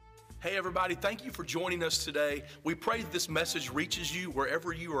Hey everybody, thank you for joining us today. We pray that this message reaches you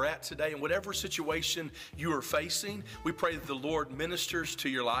wherever you are at today and whatever situation you are facing. We pray that the Lord ministers to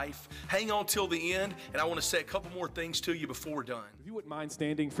your life. Hang on till the end, and I want to say a couple more things to you before we're done. If you wouldn't mind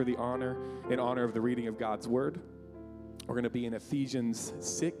standing for the honor of the reading of God's Word, we're going to be in Ephesians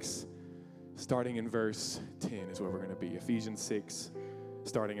 6, starting in verse 10 is where we're going to be. Ephesians 6,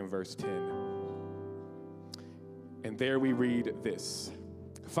 starting in verse 10. And there we read this.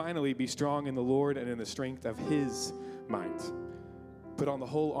 Finally, be strong in the Lord and in the strength of His might. Put on the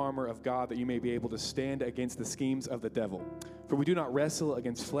whole armor of God that you may be able to stand against the schemes of the devil. For we do not wrestle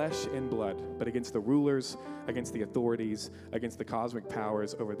against flesh and blood, but against the rulers, against the authorities, against the cosmic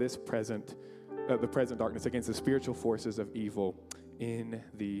powers over the present darkness, against the spiritual forces of evil in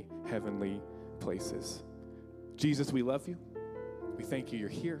the heavenly places. Jesus, we love you. We thank you you're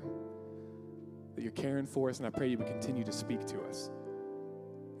here, that you're caring for us, and I pray you would continue to speak to us.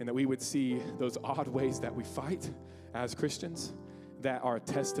 And that we would see those odd ways that we fight as Christians that are a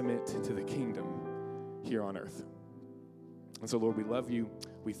testament to the kingdom here on earth. And so, Lord, we love you,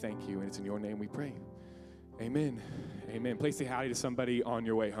 we thank you, and it's in your name we pray. Amen. Amen. Please say howdy to somebody on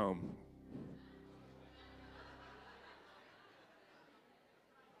your way home.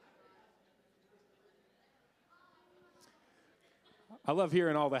 I love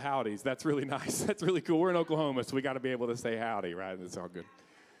hearing all the howdies. That's really nice. That's really cool. We're in Oklahoma, so we got to be able to say howdy, right? It's all good.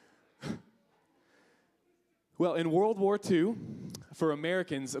 Well, in World War II, for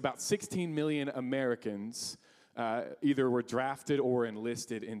Americans, about 16 million Americans either were drafted or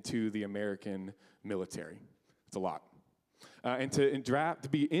enlisted into the American military. It's a lot. And to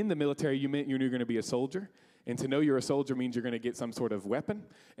be in the military, you meant you're going to be a soldier. And to know you're a soldier means you're going to get some sort of weapon,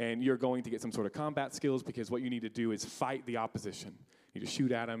 and you're going to get some sort of combat skills, because what you need to do is fight the opposition. You just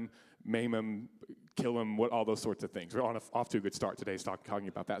shoot at them, maim them, kill them, all those sorts of things. We're off to a good start today talking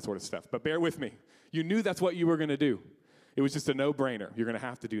about that sort of stuff. But bear with me. You knew that's what you were going to do. It was just a no-brainer. You're going to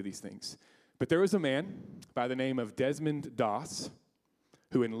have to do these things. But there was a man by the name of Desmond Doss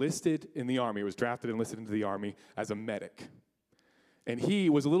who enlisted in the Army, was drafted and enlisted into the Army as a medic. And he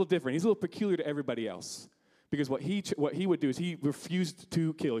was a little different. He's a little peculiar to everybody else. Because what he would do is he refused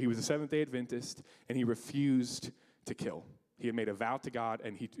to kill. He was a Seventh-day Adventist, and he refused to kill. He had made a vow to God,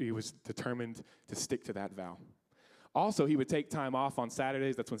 and he was determined to stick to that vow. Also, he would take time off on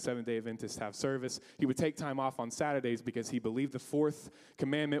Saturdays. That's when Seventh-day Adventists have service. He would take time off on Saturdays because he believed the fourth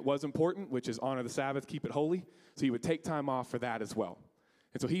commandment was important, which is honor the Sabbath, keep it holy. So he would take time off for that as well.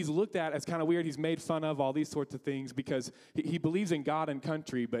 And so he's looked at as kind of weird. He's made fun of, all these sorts of things, because he believes in God and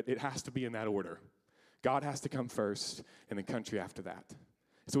country, but it has to be in that order. God has to come first, and then country after that.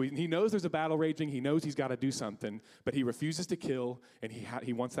 So he knows there's a battle raging. He knows he's got to do something, but he refuses to kill, and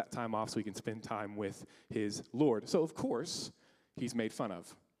he wants that time off so he can spend time with his Lord. So, of course, he's made fun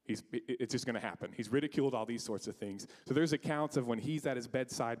of. It's just going to happen. He's ridiculed, all these sorts of things. So there's accounts of when he's at his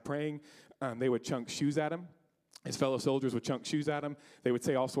bedside praying, they would chunk shoes at him. His fellow soldiers would chunk shoes at him. They would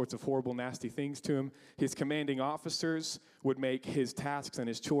say all sorts of horrible, nasty things to him. His commanding officers would make his tasks and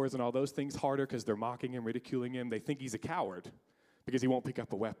his chores and all those things harder because they're mocking him, ridiculing him. They think he's a coward because he won't pick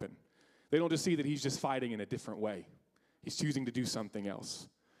up a weapon. They don't just see that he's just fighting in a different way. He's choosing to do something else.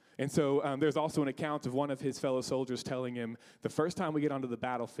 And so there's also an account of one of his fellow soldiers telling him, the first time we get onto the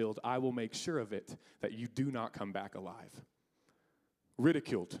battlefield, I will make sure of it that you do not come back alive.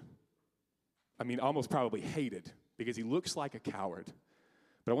 Ridiculed. I mean, almost probably hated, because he looks like a coward.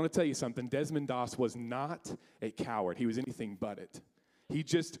 But I want to tell you something. Desmond Doss was not a coward. He was anything but it. He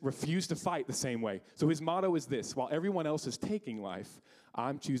just refused to fight the same way. So his motto is this: while everyone else is taking life,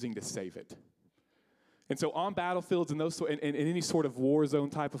 I'm choosing to save it. And so on battlefields and in any sort of war zone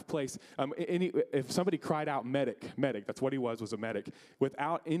type of place, if somebody cried out medic, that's what he was a medic,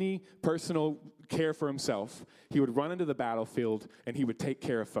 without any personal care for himself, he would run into the battlefield and he would take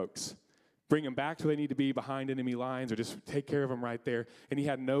care of folks. Bring them back to where they need to be behind enemy lines, or just take care of them right there. And he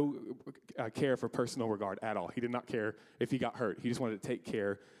had no care for personal regard at all. He did not care if he got hurt. He just wanted to take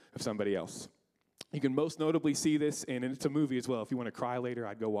care of somebody else. You can most notably see this, and it's a movie as well. If you want to cry later,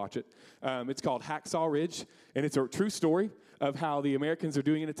 I'd go watch it. It's called Hacksaw Ridge, and it's a true story of how the Americans are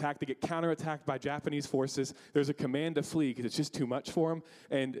doing an attack. They get counterattacked by Japanese forces. There's a command to flee because it's just too much for him.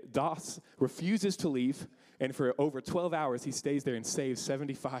 And Doss refuses to leave, and for over 12 hours, he stays there and saves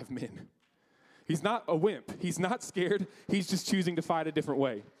 75 men. He's not a wimp. He's not scared. He's just choosing to fight a different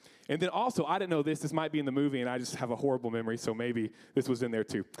way. And then also, I didn't know this. This might be in the movie, and I just have a horrible memory, so maybe this was in there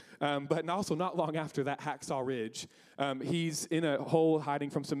too. But also, not long after that Hacksaw Ridge, he's in a hole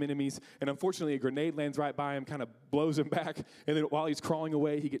hiding from some enemies, and unfortunately, a grenade lands right by him, kind of blows him back, and then while he's crawling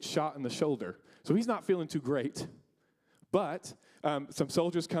away, he gets shot in the shoulder. So he's not feeling too great. But some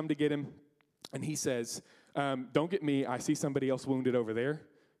soldiers come to get him, and he says, don't get me. I see somebody else wounded over there.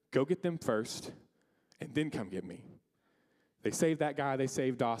 Go get them first, and then come get me. They saved that guy. They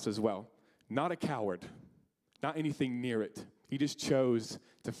saved Doss as well. Not a coward. Not anything near it. He just chose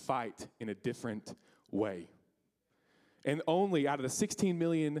to fight in a different way. And only out of the 16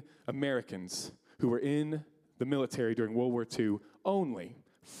 million Americans who were in the military during World War II, only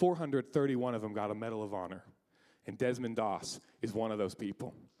 431 of them got a Medal of Honor. And Desmond Doss is one of those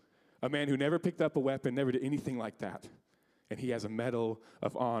people. A man who never picked up a weapon, never did anything like that. And he has a Medal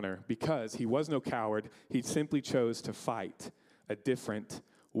of Honor because he was no coward. He simply chose to fight a different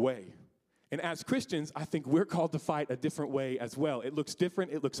way. And as Christians, I think we're called to fight a different way as well. It looks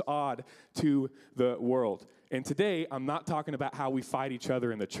different. It looks odd to the world. And today, I'm not talking about how we fight each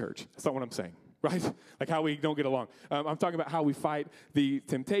other in the church. That's not what I'm saying, right? Like how we don't get along. I'm talking about how we fight the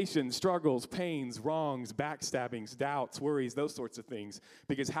temptations, struggles, pains, wrongs, backstabbings, doubts, worries, those sorts of things.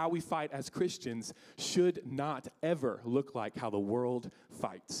 Because how we fight as Christians should not ever look like how the world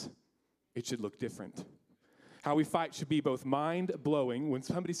fights. It should look different. How we fight should be both mind-blowing. When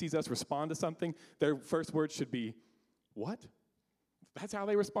somebody sees us respond to something, their first word should be, what? That's how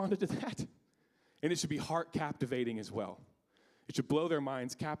they responded to that? And it should be heart-captivating as well. It should blow their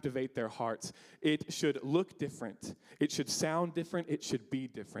minds, captivate their hearts. It should look different. It should sound different. It should be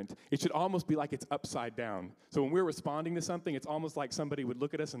different. It should almost be like it's upside down. So when we're responding to something, it's almost like somebody would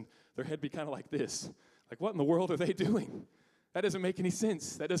look at us and their head be kind of like this. Like, what in the world are they doing? That doesn't make any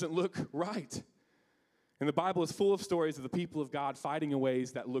sense. That doesn't look right. And the Bible is full of stories of the people of God fighting in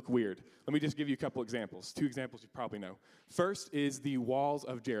ways that look weird. Let me just give you a couple examples. 2 examples you probably know. First is the walls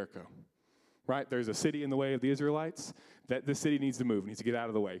of Jericho, right? There's a city in the way of the Israelites that the city needs to move, needs to get out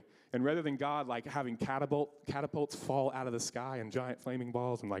of the way. And rather than God like having catapults fall out of the sky and giant flaming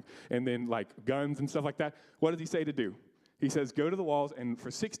balls and then guns and stuff like that, what does he say to do? He says, go to the walls and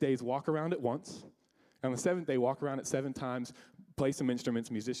for 6 days walk around it once. And on the 7th day, walk around it 7 times, play some instruments.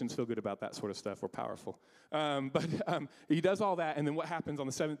 Musicians feel good about that sort of stuff. We're powerful. But he does all that, and then what happens on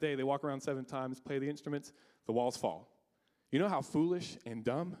the 7th day? They walk around 7 times, play the instruments, the walls fall. You know how foolish and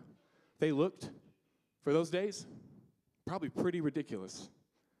dumb they looked for those days? Probably pretty ridiculous.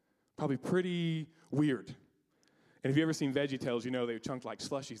 Probably pretty weird. And if you ever seen VeggieTales, you know they chunked like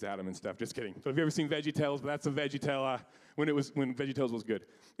slushies at them and stuff. Just kidding. So if you ever seen VeggieTales, but that's a VeggieTale when VeggieTales was good.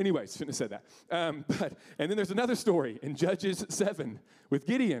 Anyways, shouldn't have said that. And then there's another story in Judges 7 with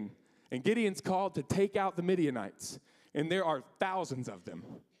Gideon. And Gideon's called to take out the Midianites. And there are thousands of them.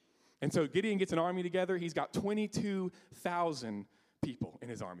 And so Gideon gets an army together. He's got 22,000 people in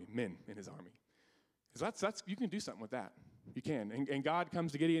his army, men in his army. So that's you can do something with that. You can. And God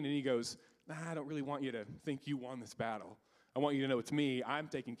comes to Gideon and he goes, I don't really want you to think you won this battle. I want you to know it's me. I'm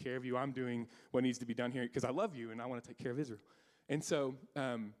taking care of you. I'm doing what needs to be done here because I love you and I want to take care of Israel. And so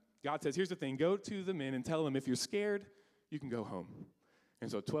God says, here's the thing. Go to the men and tell them if you're scared, you can go home. And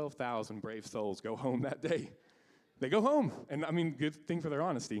so 12,000 brave souls go home that day. They go home. And I mean, good thing for their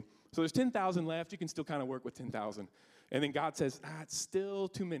honesty. So there's 10,000 left. You can still kind of work with 10,000. And then God says, it's still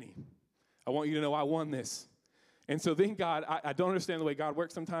too many. I want you to know I won this. And so then God, I don't understand the way God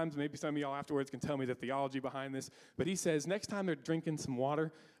works sometimes. Maybe some of y'all afterwards can tell me the theology behind this. But he says, next time they're drinking some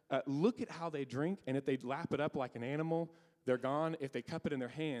water, look at how they drink. And if they lap it up like an animal, they're gone. If they cup it in their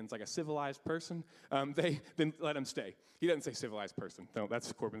hands like a civilized person, then let them stay. He doesn't say civilized person. No,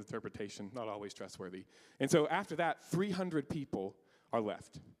 that's Corbin's interpretation, not always trustworthy. And so after that, 300 people are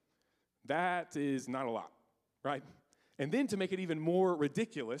left. That is not a lot, right? And then to make it even more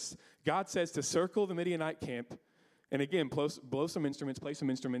ridiculous, God says to circle the Midianite camp. And again, blow some instruments, play some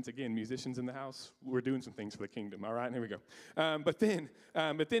instruments. Again, musicians in the house, we're doing some things for the kingdom. All right, here we go. But then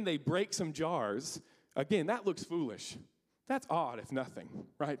they break some jars. Again, that looks foolish. That's odd, if nothing,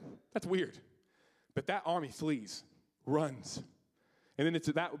 right? That's weird. But that army flees, runs. And then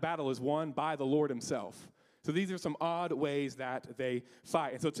that battle is won by the Lord himself. So these are some odd ways that they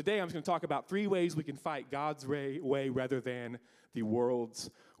fight. And so today I'm just going to talk about 3 ways we can fight God's way rather than the world's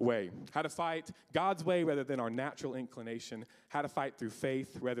way. How to fight God's way rather than our natural inclination. How to fight through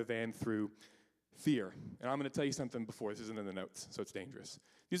faith rather than through fear. And I'm going to tell you something before. This isn't in the notes, so it's dangerous.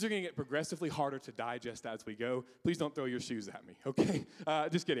 These are going to get progressively harder to digest as we go. Please don't throw your shoes at me, okay?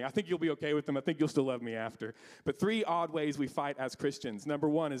 Just kidding. I think you'll be okay with them. I think you'll still love me after. But 3 odd ways we fight as Christians. Number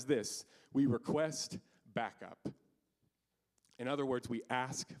 1 is this. We request backup. In other words, we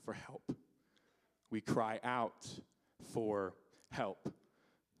ask for help. We cry out for help.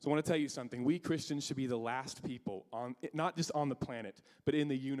 So I want to tell you something. We Christians should be the last people, not just on the planet, but in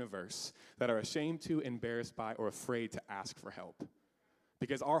the universe, that are ashamed to, embarrassed by, or afraid to ask for help.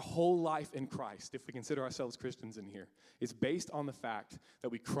 Because our whole life in Christ, if we consider ourselves Christians in here, is based on the fact that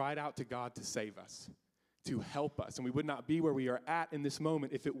we cried out to God to save us, to help us. And we would not be where we are at in this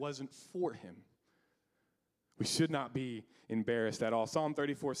moment if it wasn't for him. We should not be embarrassed at all. Psalm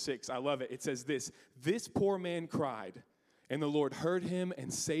 34:6, I love it. It says this poor man cried, and the Lord heard him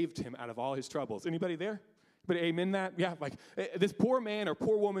and saved him out of all his troubles. Anybody there? Anybody amen that? Yeah, like this poor man or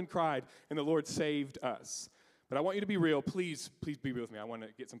poor woman cried, and the Lord saved us. But I want you to be real. Please be real with me. I want to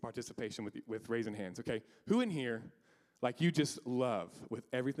get some participation with raising hands, okay? Who in here, like you just love with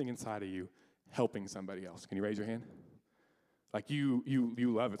everything inside of you, helping somebody else? Can you raise your hand? Like you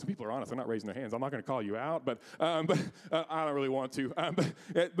love it. Some people are honest. They're not raising their hands. I'm not going to call you out, but I don't really want to.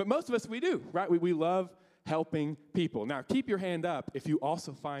 But most of us, we do, right? We love helping people. Now, keep your hand up if you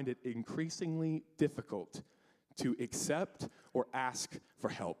also find it increasingly difficult to accept or ask for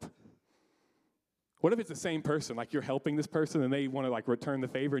help. What if it's the same person? Like you're helping this person and they want to like return the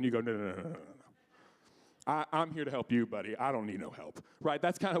favor and you go, no. I'm here to help you, buddy. I don't need no help, right?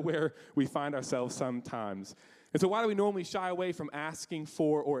 That's kind of where we find ourselves sometimes. And so why do we normally shy away from asking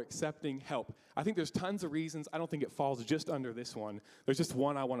for or accepting help? I think there's tons of reasons. I don't think it falls just under this one. There's just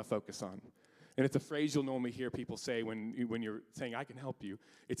one I want to focus on. And it's a phrase you'll normally hear people say when you're saying, I can help you.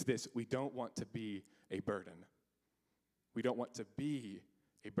 It's this: we don't want to be a burden. We don't want to be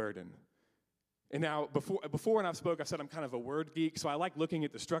a burden. And now, before when I've spoke, I said I'm kind of a word geek, so I like looking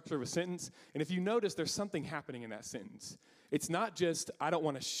at the structure of a sentence. And if you notice, there's something happening in that sentence. It's not just, I don't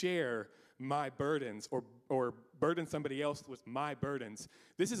want to share my burdens or burden somebody else with my burdens.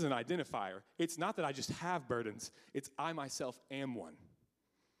 This is an identifier. It's not that I just have burdens. It's I myself am one.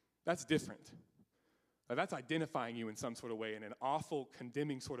 That's different. Now, that's identifying you in some sort of way, in an awful,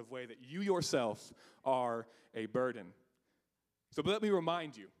 condemning sort of way, that you yourself are a burden. So let me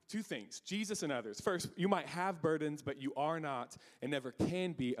remind you, two things, Jesus and others. First, you might have burdens, but you are not and never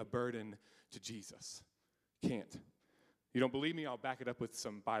can be a burden to Jesus. Can't. You don't believe me? I'll back it up with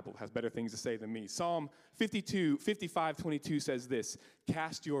some Bible. It has better things to say than me. Psalm 55:22 says this: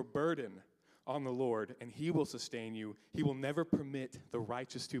 cast your burden on the Lord, and he will sustain you. He will never permit the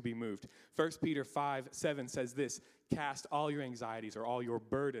righteous to be moved. 1 Peter 5:7 says this: cast all your anxieties or all your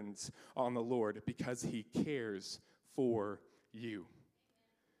burdens on the Lord, because he cares for you.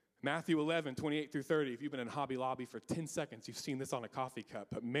 Matthew 11:28-30. If you've been in Hobby Lobby for 10 seconds, you've seen this on a coffee cup,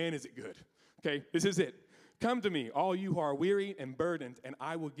 but man, is it good. Okay, this is it. Come to me, all you who are weary and burdened, and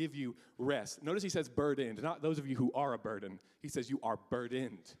I will give you rest. Notice he says burdened, not those of you who are a burden. He says you are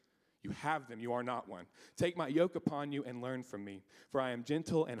burdened. You have them, you are not one. Take my yoke upon you and learn from me, for I am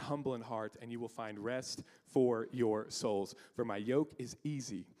gentle and humble in heart, and you will find rest for your souls. For my yoke is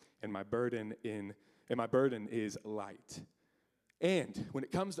easy, and my burden is light. And when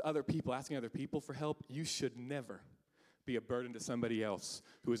it comes to other people, asking other people for help, you should never be a burden to somebody else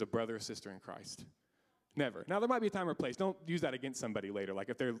who is a brother or sister in Christ. Never. Now, there might be a time or place. Don't use that against somebody later. Like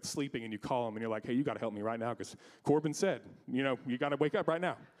if they're sleeping and you call them and you're like, hey, you got to help me right now because Corbin said, you got to wake up right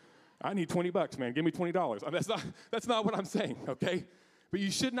now. I need $20, man. Give me $20. I mean, that's not what I'm saying, okay? But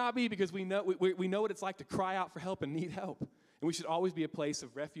you should not be, because we know what it's like to cry out for help and need help. And we should always be a place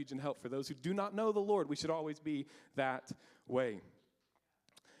of refuge and help for those who do not know the Lord. We should always be that way.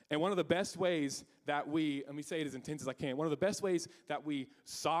 And one of the best ways that let me say it as intense as I can, one of the best ways that we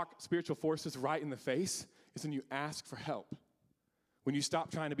sock spiritual forces right in the face is when you ask for help. When you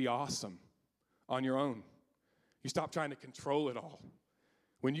stop trying to be awesome on your own. You stop trying to control it all.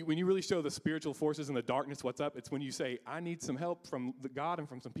 When you really show the spiritual forces in the darkness what's up, it's when you say, I need some help from God and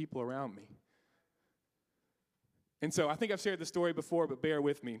from some people around me. And so I think I've shared this story before, but bear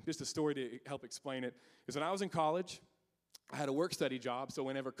with me. Just a story to help explain it. Is when I was in college, I had a work-study job, so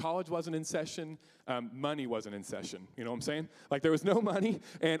whenever college wasn't in session, money wasn't in session. You know what I'm saying? Like there was no money,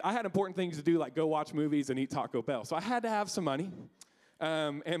 and I had important things to do, like go watch movies and eat Taco Bell. So I had to have some money.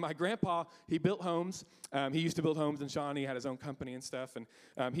 And my grandpa, he built homes. He used to build homes in Shawnee. He had his own company and stuff.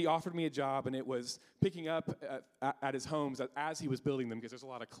 And he offered me a job, and it was picking up at his homes as he was building them, because there's a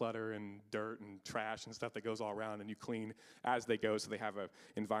lot of clutter and dirt and trash and stuff that goes all around, and you clean as they go so they have an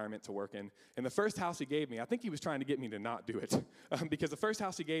environment to work in. And the first house he gave me, I think he was trying to get me to not do it, because the first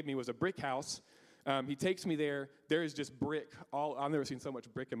house he gave me was a brick house. He takes me there. There is just brick. I've never seen so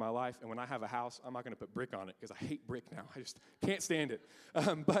much brick in my life. And when I have a house, I'm not going to put brick on it because I hate brick now. I just can't stand it.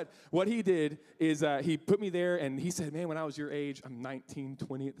 But what he did is he put me there, and he said, man, when I was your age, I'm 19,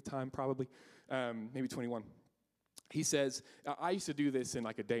 20 at the time probably, maybe 21. He says, I used to do this in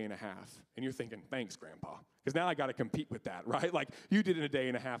like a day and a half. And you're thinking, thanks, Grandpa. Because now I got to compete with that, right? Like, you did it in a day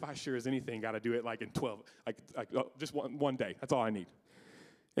and a half. I sure as anything got to do it like in 12, just one day. That's all I need.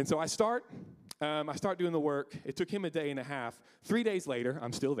 And so I start. I start doing the work. It took him a day and a half. 3 days later,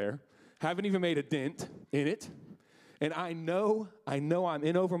 I'm still there. Haven't even made a dent in it. And I know I'm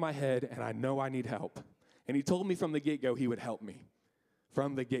in over my head, and I know I need help. And he told me from the get-go he would help me.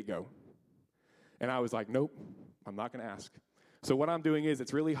 From the get-go. And I was like, nope, I'm not going to ask. So what I'm doing is,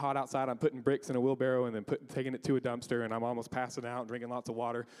 it's really hot outside. I'm putting bricks in a wheelbarrow and then taking it to a dumpster, and I'm almost passing out and drinking lots of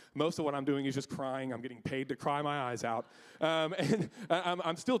water. Most of what I'm doing is just crying. I'm getting paid to cry my eyes out. And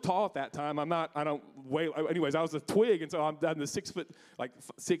I'm still tall at that time. I don't weigh, anyways, I was a twig, and so I'm the 6 foot,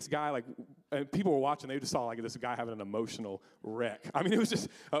 6 guy, and people were watching. They just saw, this guy having an emotional wreck. I mean, it was just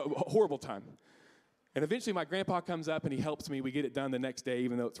a horrible time. And eventually my grandpa comes up and he helps me. We get it done the next day,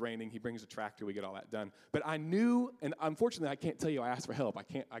 even though it's raining. He brings a tractor. We get all that done. But I knew, and unfortunately I can't tell you I asked for help.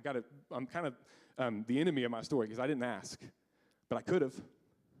 I'm kind of the enemy of my story because I didn't ask. But I could have.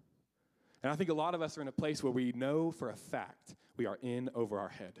 And I think a lot of us are in a place where we know for a fact we are in over our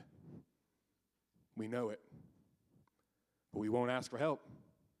head. We know it. But we won't ask for help.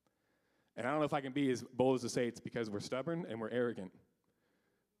 And I don't know if I can be as bold as to say it's because we're stubborn and we're arrogant.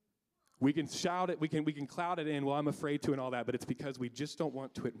 We can shout it, we can cloud it in, well, I'm afraid to and all that, but it's because we just don't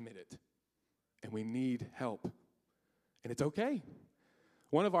want to admit it. And we need help. And it's okay.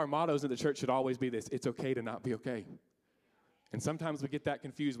 One of our mottos in the church should always be this: it's okay to not be okay. And sometimes we get that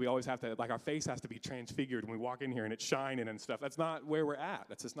confused. We always have to, our face has to be transfigured when we walk in here and it's shining and stuff. That's not where we're at.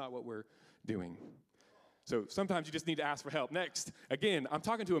 That's just not what we're doing. So sometimes you just need to ask for help. Next, again, I'm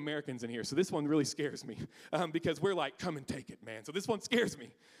talking to Americans in here, so this one really scares me because we're like, come and take it, man. So this one scares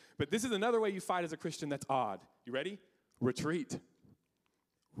me. But this is another way you fight as a Christian that's odd. You ready? Retreat.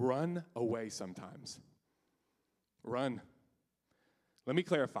 Run away sometimes. Run. Let me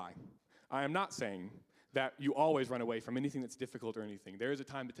clarify. I am not saying that you always run away from anything that's difficult or anything. There is a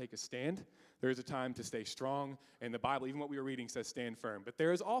time to take a stand. There is a time to stay strong. And the Bible, even what we were reading, says stand firm. But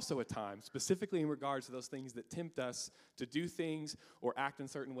there is also a time, specifically in regards to those things that tempt us to do things or act in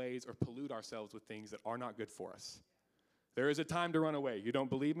certain ways or pollute ourselves with things that are not good for us. There is a time to run away. You don't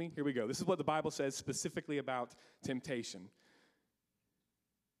believe me? Here we go. This is what the Bible says specifically about temptation.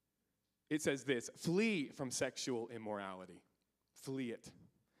 It says this: flee from sexual immorality. Flee it.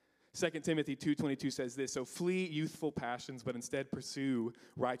 2 Timothy 2:22 says this: so flee youthful passions, but instead pursue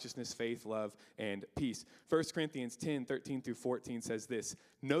righteousness, faith, love, and peace. 1 Corinthians 10:13 through 14 says this: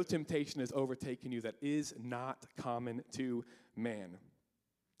 no temptation has overtaken you that is not common to man.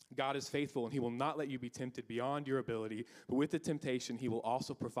 God is faithful, and he will not let you be tempted beyond your ability, but with the temptation, he will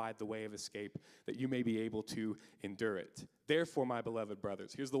also provide the way of escape that you may be able to endure it. Therefore, my beloved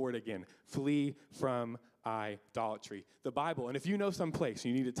brothers, here's the word again: flee from idolatry. The Bible, and if you know some place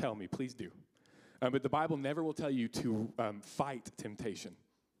you need to tell me, please do. But the Bible never will tell you to fight temptation.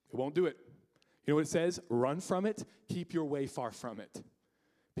 It won't do it. You know what it says? Run from it. Keep your way far from it.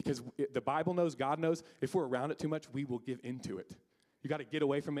 Because the Bible knows, God knows, if we're around it too much, we will give into it. You got to get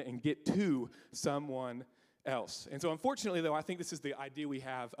away from it and get to someone else. And so unfortunately, though, I think this is the idea we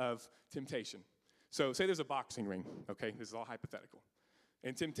have of temptation. So say there's a boxing ring, okay? This is all hypothetical.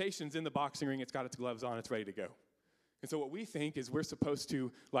 And temptation's in the boxing ring. It's got its gloves on. It's ready to go. And so what we think is we're supposed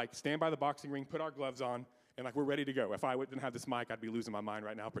to, stand by the boxing ring, put our gloves on, and, we're ready to go. If I didn't have this mic, I'd be losing my mind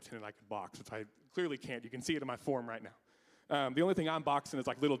right now pretending I could box, which I clearly can't. You can see it in my form right now. The only thing I'm boxing is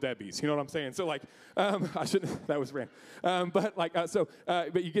Little Debbie's. You know what I'm saying? So I shouldn't. That was random.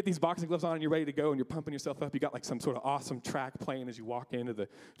 But you get these boxing gloves on and you're ready to go and you're pumping yourself up. You got some sort of awesome track playing as you walk into the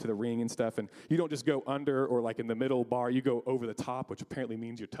ring and stuff. And you don't just go under or in the middle bar. You go over the top, which apparently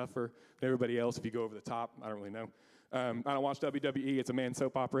means you're tougher than everybody else if you go over the top. I don't really know. I don't watch WWE. It's a man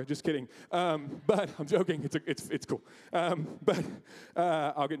soap opera. Just kidding. But I'm joking. It's cool.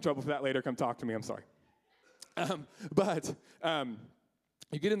 I'll get in trouble for that later. Come talk to me. I'm sorry. You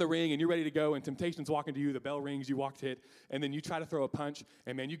get in the ring and you're ready to go, and temptation's walking to you, the bell rings, you walk to it, and then you try to throw a punch,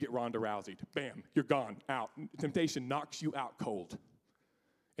 and man, you get Ronda Rousey'd. Bam, you're gone, out. Temptation knocks you out cold.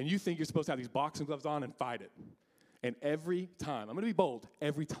 And you think you're supposed to have these boxing gloves on and fight it. And every time, I'm going to be bold,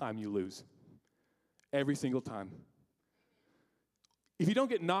 every time you lose. Every single time. If you don't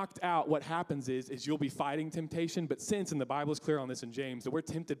get knocked out, what happens is you'll be fighting temptation, but since, and the Bible is clear on this in James, that we're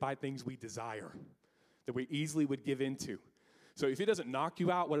tempted by things we desire, that we easily would give into. So if it doesn't knock you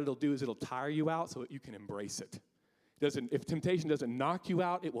out, what it'll do is it'll tire you out so that you can embrace it. If temptation doesn't knock you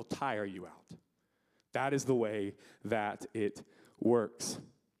out, it will tire you out. That is the way that it works.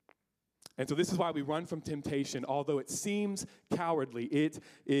 And so this is why we run from temptation. Although it seems cowardly, it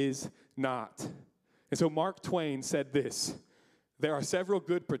is not. And so Mark Twain said this: there are several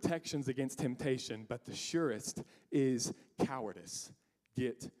good protections against temptation, but the surest is cowardice.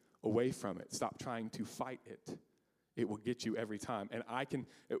 Get away from it. Stop trying to fight it. It will get you every time. And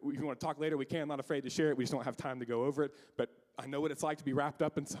if you want to talk later, we can. I'm not afraid to share it. We just don't have time to go over it. But I know what it's like to be wrapped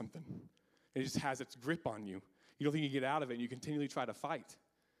up in something. It just has its grip on you. You don't think you get out of it, and you continually try to fight.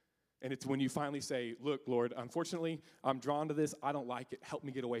 And it's when you finally say, look, Lord, unfortunately, I'm drawn to this. I don't like it. Help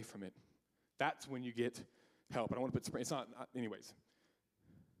me get away from it. That's when you get help. I don't want to put it's not anyways.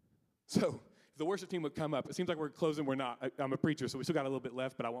 So if the worship team would come up, it seems like we're closing. We're not. I'm a preacher, so we still got a little bit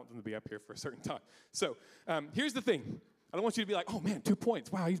left, but I want them to be up here for a certain time. So here's the thing. I don't want you to be like, oh, man, 2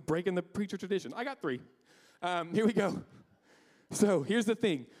 points. Wow, he's breaking the preacher tradition. I got 3. Here we go. So here's the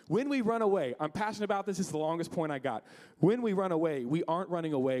thing. When we run away, I'm passionate about this. This is the longest point I got. When we run away, we aren't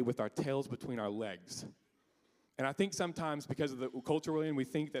running away with our tails between our legs. And I think sometimes because of the culture we're in, we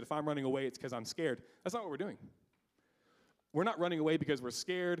think that if I'm running away, it's because I'm scared. That's not what we're doing. We're not running away because we're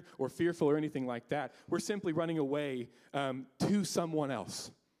scared or fearful or anything like that. We're simply running away to someone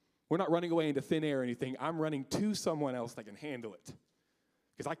else. We're not running away into thin air or anything. I'm running to someone else that can handle it.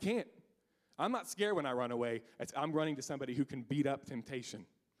 Because I can't. I'm not scared when I run away. I'm running to somebody who can beat up temptation.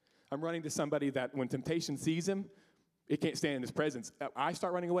 I'm running to somebody that when temptation sees him, it can't stand in his presence. I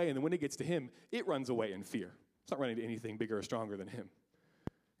start running away, and then when it gets to him, it runs away in fear. It's not running to anything bigger or stronger than him.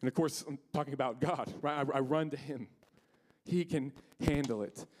 And of course, I'm talking about God, right? I run to him. He can handle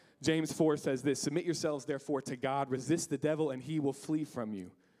it. James 4 says this, submit yourselves therefore to God, resist the devil, and he will flee from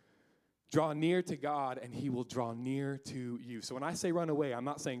you. Draw near to God, and he will draw near to you. So when I say run away, I'm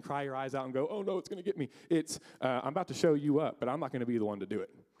not saying cry your eyes out and go, oh, no, it's going to get me. It's I'm about to show you up, but I'm not going to be the one to do it.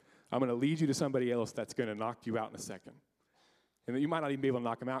 I'm going to lead you to somebody else that's going to knock you out in a second. And you might not even be able to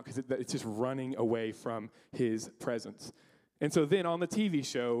knock him out because it's just running away from his presence. And so then on the TV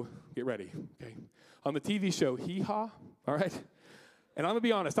show, get ready, okay? On the TV show, Hee Haw, all right? And I'm going to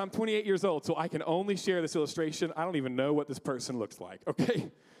be honest, I'm 28 years old, so I can only share this illustration. I don't even know what this person looks like, okay?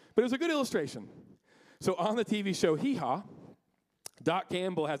 But it was a good illustration. So on the TV show Hee Haw, Doc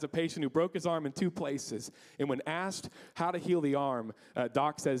Campbell has a patient who broke his arm in 2 places. And when asked how to heal the arm,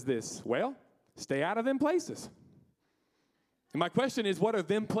 Doc says this, well, stay out of them places. And my question is, what are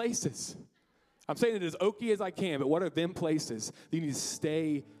them places? I'm saying it as oaky as I can, but what are them places that you need to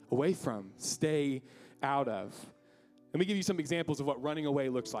stay away from, stay out of? Let me give you some examples of what running away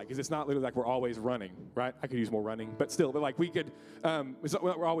looks like, because it's not literally like we're always running, right? I could use more running, but still, but like we could,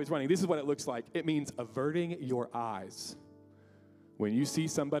 we're always running. This is what it looks like. It means averting your eyes. When you see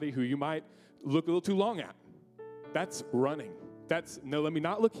somebody who you might look a little too long at, that's running. No, let me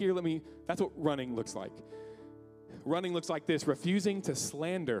not look here, that's what running looks like. Running looks like this, refusing to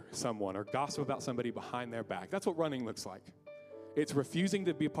slander someone or gossip about somebody behind their back. That's what running looks like. It's refusing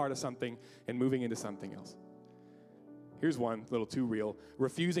to be a part of something and moving into something else. Here's one, a little too real.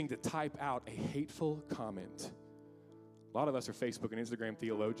 Refusing to type out a hateful comment. A lot of us are Facebook and Instagram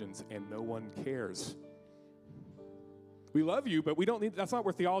theologians, and no one cares. We love you, but that's not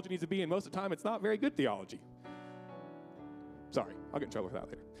where theology needs to be, and most of the time, it's not very good theology. Sorry, I'll get in trouble for that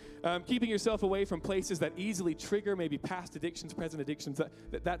later. Keeping yourself away from places that easily trigger maybe past addictions, present addictions.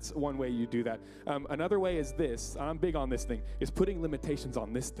 That's one way you do that. Another way is this, I'm big on this thing, is putting limitations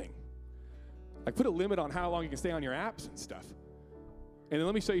on this thing. Like put a limit on how long you can stay on your apps and stuff. And then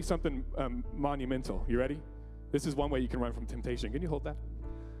let me show you something monumental. You ready? This is one way you can run from temptation. Can you hold that?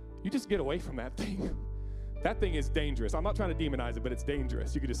 You just get away from that thing. That thing is dangerous. I'm not trying to demonize it, but it's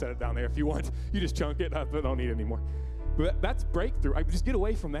dangerous. You can just set it down there if you want. You just chunk it. I don't need it anymore. But that's breakthrough. I just get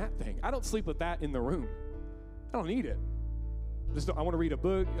away from that thing. I don't sleep with that in the room. I don't need it. I want to read a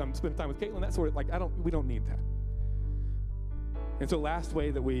book. I'm spending time with Caitlin. That sort of we don't need that. And so last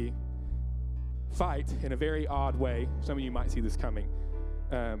way that we fight in a very odd way. Some of you might see this coming.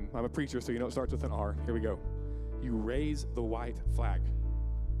 I'm a preacher, so you know it starts with an R. Here we go. You raise the white flag.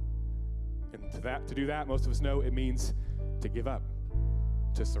 And to do that, most of us know it means to give up,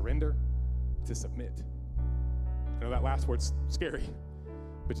 to surrender, to submit. I know that last word's scary,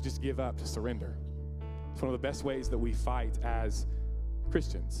 but to just give up, to surrender. It's one of the best ways that we fight as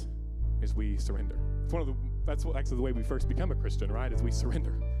Christians, is we surrender. That's actually the way we first become a Christian, right? Is we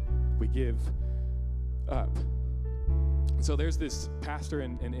surrender. We give up. So there's this pastor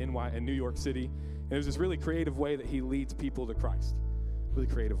in New York City, and there's this really creative way that he leads people to Christ. Really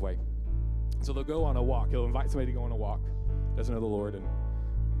creative way. So they'll go on a walk. He'll invite somebody to go on a walk, doesn't know the Lord, and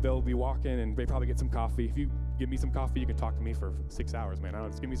they'll be walking, and they probably get some coffee. If you give me some coffee, you can talk to me for 6 hours, man. I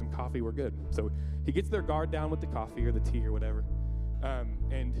don't just give me some coffee, we're good. So he gets their guard down with the coffee or the tea or whatever,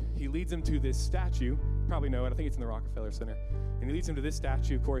 and he leads them to this statue. You probably know it. I think it's in the Rockefeller Center. And he leads them to this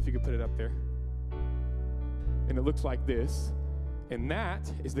statue. Corey, if you could put it up there. And it looks like this. And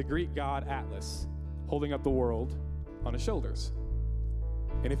that is the Greek god Atlas holding up the world on his shoulders.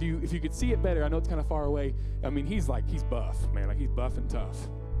 And if you could see it better, I know it's kind of far away. I mean, he's buff, man. Like, he's buff and tough.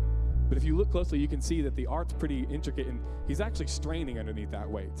 But if you look closely, you can see that the art's pretty intricate, and he's actually straining underneath that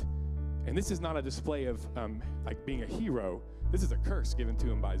weight. And this is not a display of like being a hero. This is a curse given to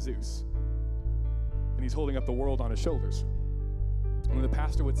him by Zeus. And he's holding up the world on his shoulders. And when the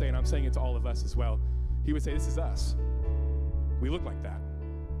pastor would say, and I'm saying it to all of us as well, he would say, this is us. We look like that.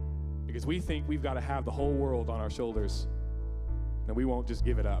 Because we think we've got to have the whole world on our shoulders, and we won't just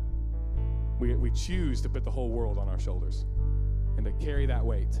give it up. We choose to put the whole world on our shoulders and to carry that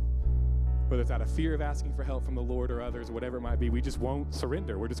weight. Whether it's out of fear of asking for help from the Lord or others, or whatever it might be, we just won't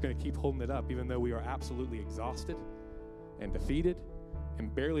surrender. We're just going to keep holding it up, even though we are absolutely exhausted and defeated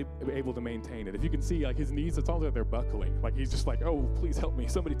and barely able to maintain it. If you can see, like, his knees, it's almost like they're buckling. Like, he's just like, oh, please help me.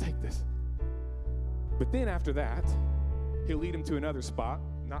 Somebody take this. But then after that, he'll lead him to another spot,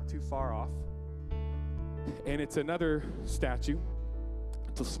 not too far off. And it's another statue.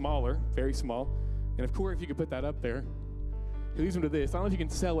 It's a smaller, very small. And of course, if you could put that up there, he leads him to this. I don't know if you can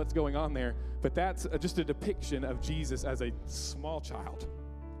tell what's going on there, but that's just a depiction of Jesus as a small child.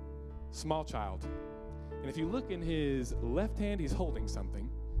 Small child. And if you look in his left hand, he's holding something.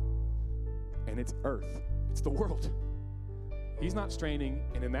 And it's earth. It's the world. He's not straining,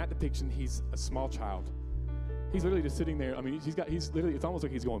 and in that depiction, he's a small child. He's literally just sitting there. I mean, he's literally, it's almost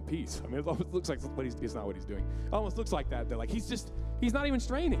like he's going peace. I mean, it almost looks like it's not what he's doing. It almost looks like that. They're like, he's not even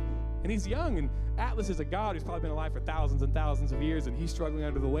straining. And he's young, and Atlas is a god who's probably been alive for thousands and thousands of years, and he's struggling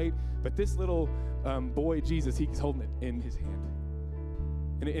under the weight. But this little boy, Jesus, he's holding it in his hand.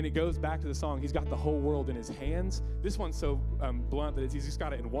 And it goes back to the song, he's got the whole world in his hands. This one's so blunt that he's just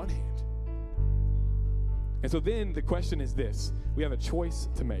got it in one hand. And so then the question is this. We have a choice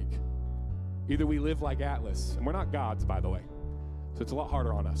to make. Either we live like Atlas, and we're not gods, by the way, so it's a lot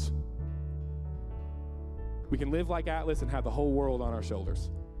harder on us. We can live like Atlas and have the whole world on our shoulders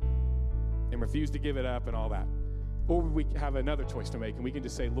and refuse to give it up and all that. Or we have another choice to make, and we can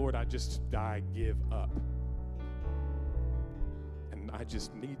just say, Lord, I give up. And I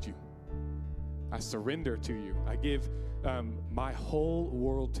just need you. I surrender to you. I give my whole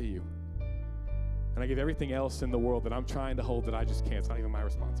world to you. And I give everything else in the world that I'm trying to hold that I just can't. It's not even my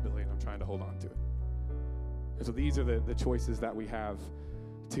responsibility, and I'm trying to hold on to it. And so these are the choices that we have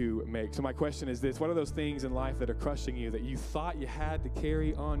to make. So my question is this. What are those things in life that are crushing you that you thought you had to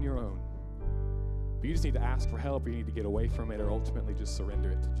carry on your own? But you just need to ask for help, or you need to get away from it, or ultimately just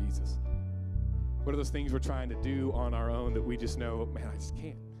surrender it to Jesus. What are those things we're trying to do on our own that we just know, man, I just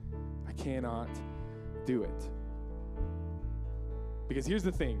can't. I cannot do it. Because here's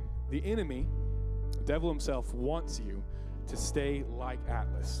the thing. The enemy, the devil himself, wants you to stay like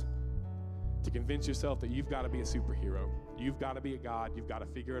Atlas, to convince yourself that you've got to be a superhero. You've got to be a god. You've got to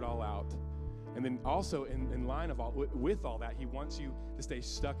figure it all out. And then also in line of with all that, he wants you to stay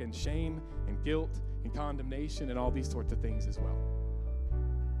stuck in shame and guilt and condemnation and all these sorts of things as well.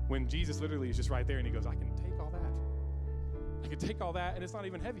 When Jesus literally is just right there and he goes, I can take all that. I can take all that, and it's not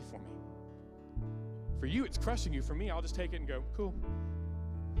even heavy for me. For you, it's crushing you. For me, I'll just take it and go, cool.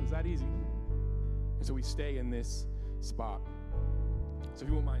 It was that easy. And so we stay in this spot. So if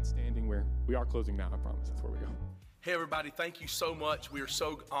you won't mind standing where we are closing now, I promise that's where we go. Hey everybody, thank you so much. We are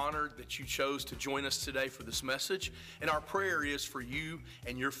so honored that you chose to join us today for this message. And our prayer is for you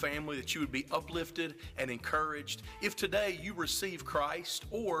and your family that you would be uplifted and encouraged. If today you receive Christ,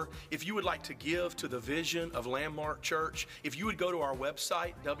 or if you would like to give to the vision of Landmark Church, if you would go to our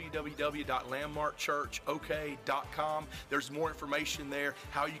website, www.landmarkchurchok.com. There's more information there,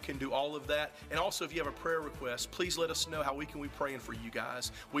 how you can do all of that. And also, if you have a prayer request, please let us know how we can be praying for you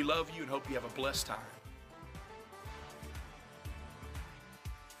guys. We love you and hope you have a blessed time.